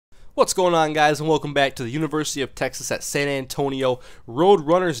What's going on, guys, and welcome back to the University of Texas at San Antonio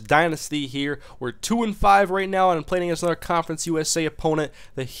Roadrunners Dynasty here. We're 2-5 right now and playing against another Conference USA opponent,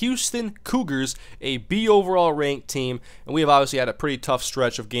 the Houston Cougars, a B overall ranked team, and we have obviously had a pretty tough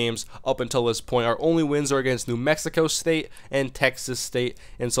stretch of games up until this point. Our only wins are against New Mexico State and Texas State,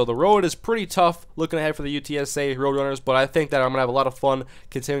 and so the road is pretty tough looking ahead for the UTSA Roadrunners, but I think that I'm going to have a lot of fun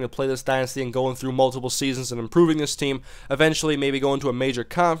continuing to play this dynasty and going through multiple seasons and improving this team, eventually maybe going to a major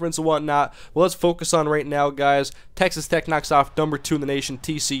conference and whatnot. Well, let's focus on right now, guys. Texas Tech knocks off number 2 in the nation,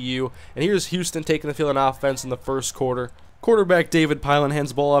 TCU, and here's Houston taking the field on offense in the first quarter. Quarterback David Pylan hands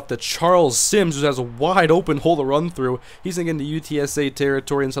the ball off to Charles Sims, who has a wide open hole to run through. He's going to get into UTSA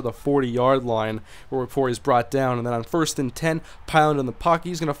territory inside the 40-yard line before he's brought down. And then on 1st and 10, Pylan in the pocket.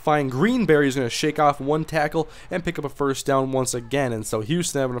 He's going to find Greenberry. He's going to shake off one tackle and pick up a first down once again. And so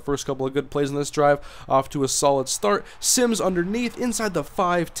Houston having the first couple of good plays in this drive, off to a solid start. Sims underneath, inside the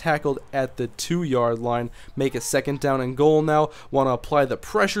 5, tackled at the 2-yard line. Make it 2nd down and goal now. Want to apply the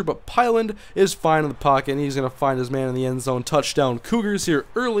pressure, but Pylan is fine in the pocket, and he's going to find his man in the end zone. Touchdown Cougars here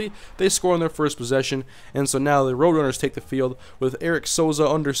early. They score on their first possession, and so now the Roadrunners take the field with Eric Souza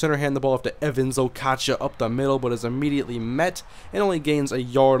under center, hand the ball off to Evans Okacha up the middle, but is immediately met and only gains a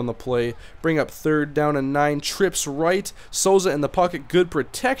yard on the play. Bring up 3rd down and 9, trips right. Souza in the pocket, good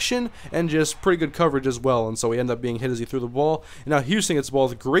protection and just pretty good coverage as well, and so he ended up being hit as he threw the ball. And now Houston gets the ball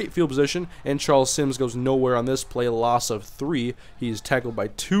with great field position, and Charles Sims goes nowhere on this play, loss of 3. He's tackled by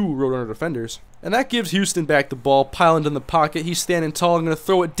 2 Roadrunner defenders. And that gives Houston back the ball. Pylan in the pocket. He's standing tall and going to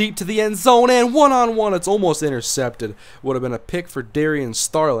throw it deep to the end zone. And one-on-one, it's almost intercepted. Would have been a pick for Darian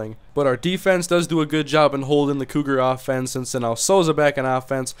Starling. But our defense does do a good job in holding the Cougar offense, and so now Souza back on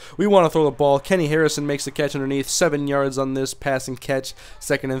offense. We want to throw the ball. Kenny Harrison makes the catch underneath. 7 yards on this passing catch.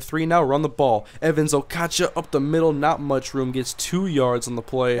 2nd and 3. Now run the ball. Evans Okacha up the middle. Not much room. Gets 2 yards on the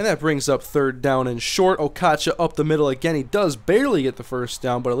play. And that brings up 3rd down and short. Okacha up the middle again. He does barely get the first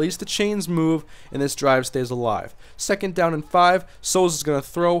down, but at least the chains move, and this drive stays alive. 2nd down and 5. Souza's going to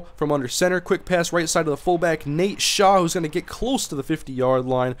throw from under center. Quick pass right side to the fullback, Nate Shaw, who's going to get close to the 50-yard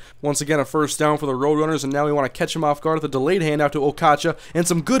line. Once again, a first down for the Roadrunners, and now we want to catch him off guard with a delayed handout to Okacha, and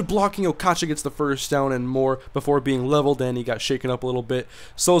some good blocking. Okacha gets the first down and more before being leveled, and he got shaken up a little bit.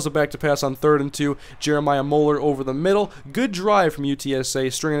 Souza back to pass on 3rd and 2. Jeremiah Moeller over the middle. Good drive from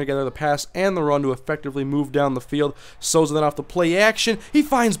UTSA, stringing together the pass and the run to effectively move down the field. Souza then off the play action. He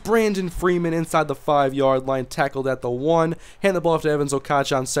finds Brandon Freeman inside the 5-yard line, tackled at the 1. Hand the ball off to Evans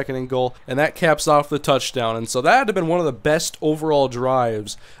Okacha on 2nd and goal, and that caps off the touchdown. And so that had to have been one of the best overall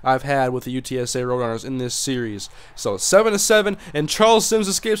drives I've had with the UTSA Roadrunners in this series. So 7-7, and Charles Sims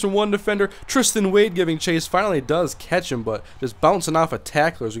escapes from one defender. Tristan Wade giving chase, finally does catch him, but just bouncing off of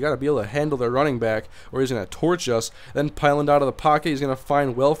tacklers. We got to be able to handle their running back, or he's going to torch us. Then Pylan out of the pocket. He's going to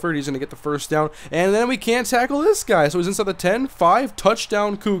find Welford. He's going to get the first down, and then we can't tackle this guy. So he's inside the 10, 5,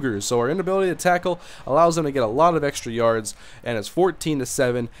 touchdown Cougars. So our inability to tackle allows them to get a lot of extra yards, and it's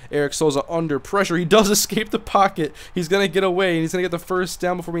 14-7. Eric Souza under pressure. He does escape the pocket. He's going to get away, and he's going to get the first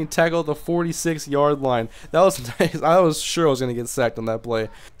down before being tackled at the 46-yard line. That was nice. I was sure I was going to get sacked on that play.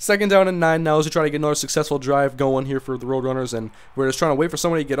 2nd down and 9 now as we try to get another successful drive going here for the Roadrunners, and we're just trying to wait for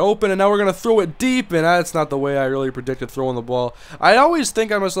somebody to get open, and now we're going to throw it deep, and that's not the way I really predicted throwing the ball. I always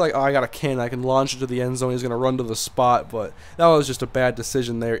think I'm just like, oh, I got a cannon. I can launch it to the end zone. He's going to run to the spot, but that was just a bad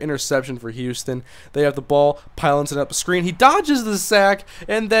decision there. Interception for Houston. They have the ball. Pylan's up a screen. He dodges the sack,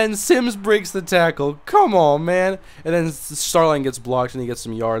 and then Sims breaks the tackle. Come on, man. And then Starling gets blocked, and he gets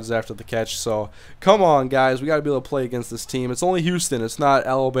some yards after the catch. So come on, guys, we got to be able to play against this team. It's only Houston, it's not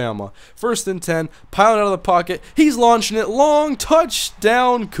Alabama. 1st and 10, Pylan out of the pocket. He's launching it long,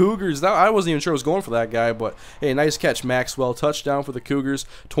 touchdown Cougars. I wasn't even sure I was going for that guy, but hey, nice catch, Maxwell. Touchdown for the Cougars,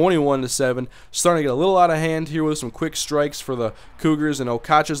 21-7. Starting to get a little out of hand here with some quick strikes for the Cougars, and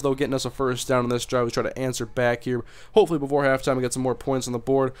Okacha's though getting us a first down in this drive. We try to answer back here. Hopefully before halftime we get some more points on the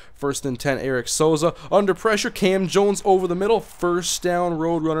board. 1st and 10, Eric Souza under pressure. Cam Jones over the middle. First down,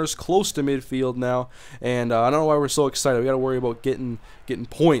 Roadrunners close to midfield now, and I don't know why we're so excited. We got to worry about getting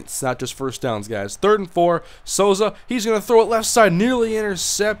points, not just first downs, guys. 3rd and 4, Souza, he's going to throw it left side, nearly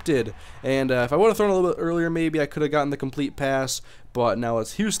intercepted, and if I would have thrown a little bit earlier, maybe I could have gotten the complete pass, but now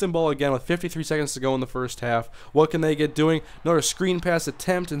it's Houston ball again with 53 seconds to go in the first half. What can they get doing? Another screen pass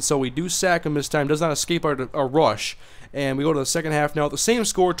attempt, and so we do sack him this time. Does not escape our rush. And we go to the second half now at the same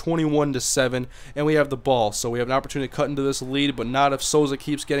score, 21-7, and we have the ball. So we have an opportunity to cut into this lead, but not if Souza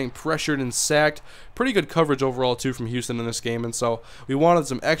keeps getting pressured and sacked. Pretty good coverage overall, too, from Houston in this game, and so we wanted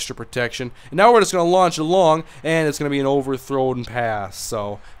some extra protection. And now we're just going to launch it long, and it's going to be an overthrown pass.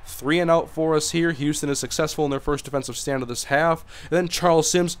 So 3 and out for us here. Houston is successful in their first defensive stand of this half. And then Charles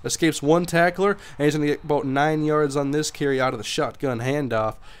Sims escapes one tackler, and he's going to get about 9 yards on this carry out of the shotgun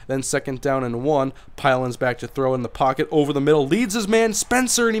handoff. Then 2nd down and 1. Pylan's back to throw in the pocket over the middle. Leads his man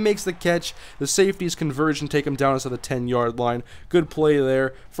Spencer, and he makes the catch. The safeties converge and take him down to the 10-yard line. Good play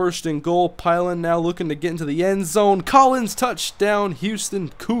there. 1st and goal. Pylan now looking to get into the end zone. Collins touchdown. Houston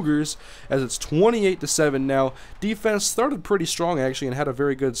Cougars, as it's 28-7 now. Defense started pretty strong actually and had a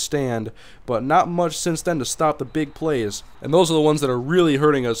very good stand, but not much since then to stop the big plays. And those are the ones that are really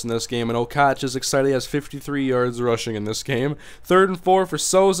hurting us in this game. And Okach is excited. He has 53 yards rushing in this game. 3rd and 4 for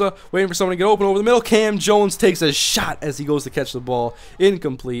Souza, waiting for someone to get open over the middle. Cam Jones takes a shot as he goes to catch the ball.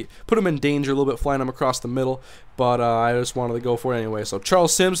 Incomplete. Put him in danger a little bit, flying him across the middle. But I just wanted to go for it anyway. So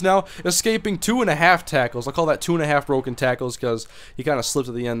Charles Sims now escaping 2.5 tackles. I'll call that 2.5 broken tackles because he kind of slipped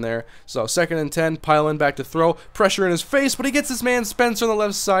at the end there. So 2nd and 10, Pylan back to throw. Pressure in his face, but he gets his man Spencer on the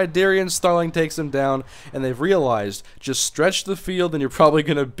left side. Darian Starling takes him down, and they've realized just stretch the field and you're probably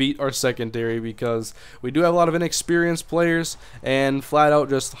going to beat our secondary because we do have a lot of inexperienced players and flat out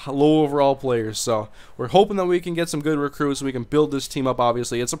just low overall players. So we're hoping that we can get some good recruits and we can build this team up.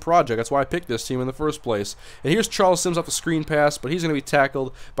 Obviously, it's a project. That's why I picked this team in the first place. And here's Charles Sims off the screen pass, but he's going to be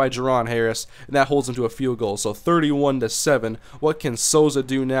tackled by Jerron Harris, and that holds him to a field goal. So 31-7. What can Souza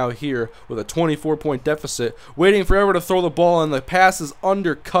do now here with a 24-point deficit? Waiting forever to throw the ball, and the pass is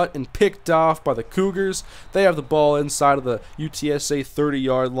undercut and picked off by the Cougars. They have the ball inside of the UTSA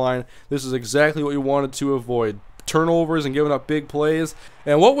 30-yard line. This is exactly what we wanted to avoid. Turnovers and giving up big plays.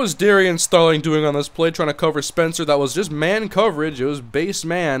 And what was Darian Starling doing on this play, trying to cover Spencer? That was just man coverage. It was base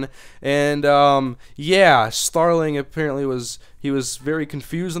man. And yeah, Starling apparently was very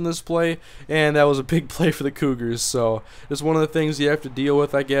confused on this play, and that was a big play for the Cougars. So it's one of the things you have to deal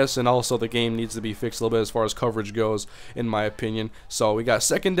with, I guess, and also the game needs to be fixed a little bit as far as coverage goes, in my opinion. So we got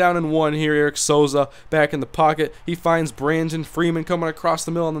 2nd down and 1 here. Eric Souza back in the pocket. He finds Brandon Freeman coming across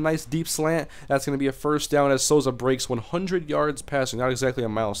the middle on the nice deep slant. That's going to be a 1st down as Souza breaks 100 yards passing. Not exactly a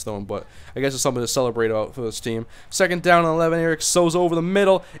milestone, but I guess it's something to celebrate about for this team. 2nd down and 11. Eric Souza over the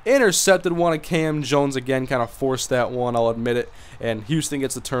middle. Intercepted one of Cam Jones again. Kind of forced that one, I'll admit it. And Houston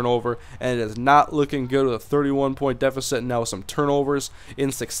gets the turnover, and it is not looking good with a 31-point deficit. Now with some turnovers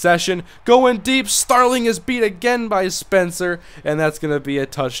in succession. Going deep, Starling is beat again by Spencer, and that's going to be a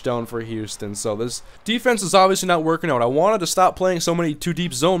touchdown for Houston. So this defense is obviously not working out. I wanted to stop playing so many too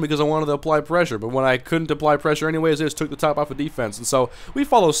deep zone because I wanted to apply pressure, but when I couldn't apply pressure anyways, I just took the top off of defense, and so we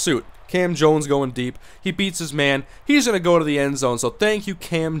follow suit. Cam Jones going deep. He beats his man. He's going to go to the end zone. So thank you,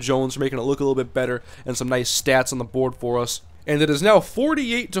 Cam Jones, for making it look a little bit better and some nice stats on the board for us. And it is now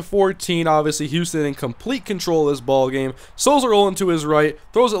 48-14. Obviously, Houston in complete control of this ball game. Souza rolling to his right,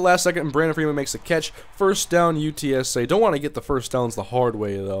 throws it last second, and Brandon Freeman makes the catch. 1st down, UTSA. Don't want to get the 1st downs the hard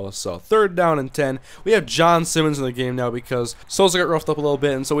way, though. So 3rd down and 10. We have John Simmons in the game now because Souza got roughed up a little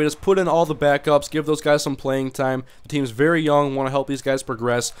bit, and so we just put in all the backups, give those guys some playing time. The team's very young, want to help these guys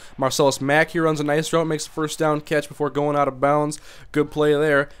progress. Marcellus Mack here runs a nice route, makes the 1st down catch before going out of bounds. Good play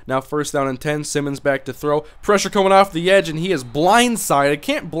there. Now 1st down and 10. Simmons back to throw. Pressure coming off the edge, and he is blindsided. I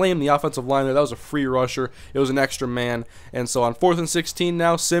can't blame the offensive line there. That was a free rusher. It was an extra man. And so on 4th and 16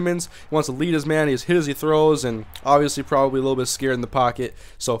 now, Simmons wants to lead his man. He's hit as he throws, and obviously probably a little bit scared in the pocket.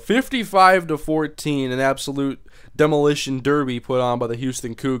 So 55-14, an absolute demolition derby put on by the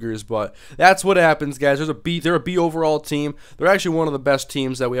Houston Cougars, but that's what happens, guys. They're a B overall team. They're actually one of the best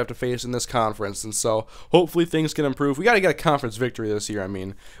teams that we have to face in this conference, and so hopefully things can improve. We got to get a conference victory this year. I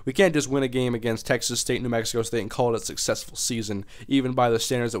mean, we can't just win a game against Texas State, New Mexico State, and call it a successful season, even by the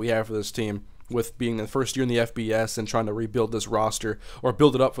standards that we have for this team, with being the first year in the FBS and trying to rebuild this roster, or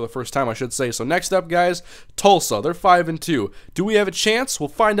build it up for the first time, I should say. So next up, guys, Tulsa. They're 5-2. Do we have a chance? We'll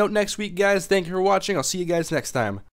find out next week, guys. Thank you for watching. I'll see you guys next time.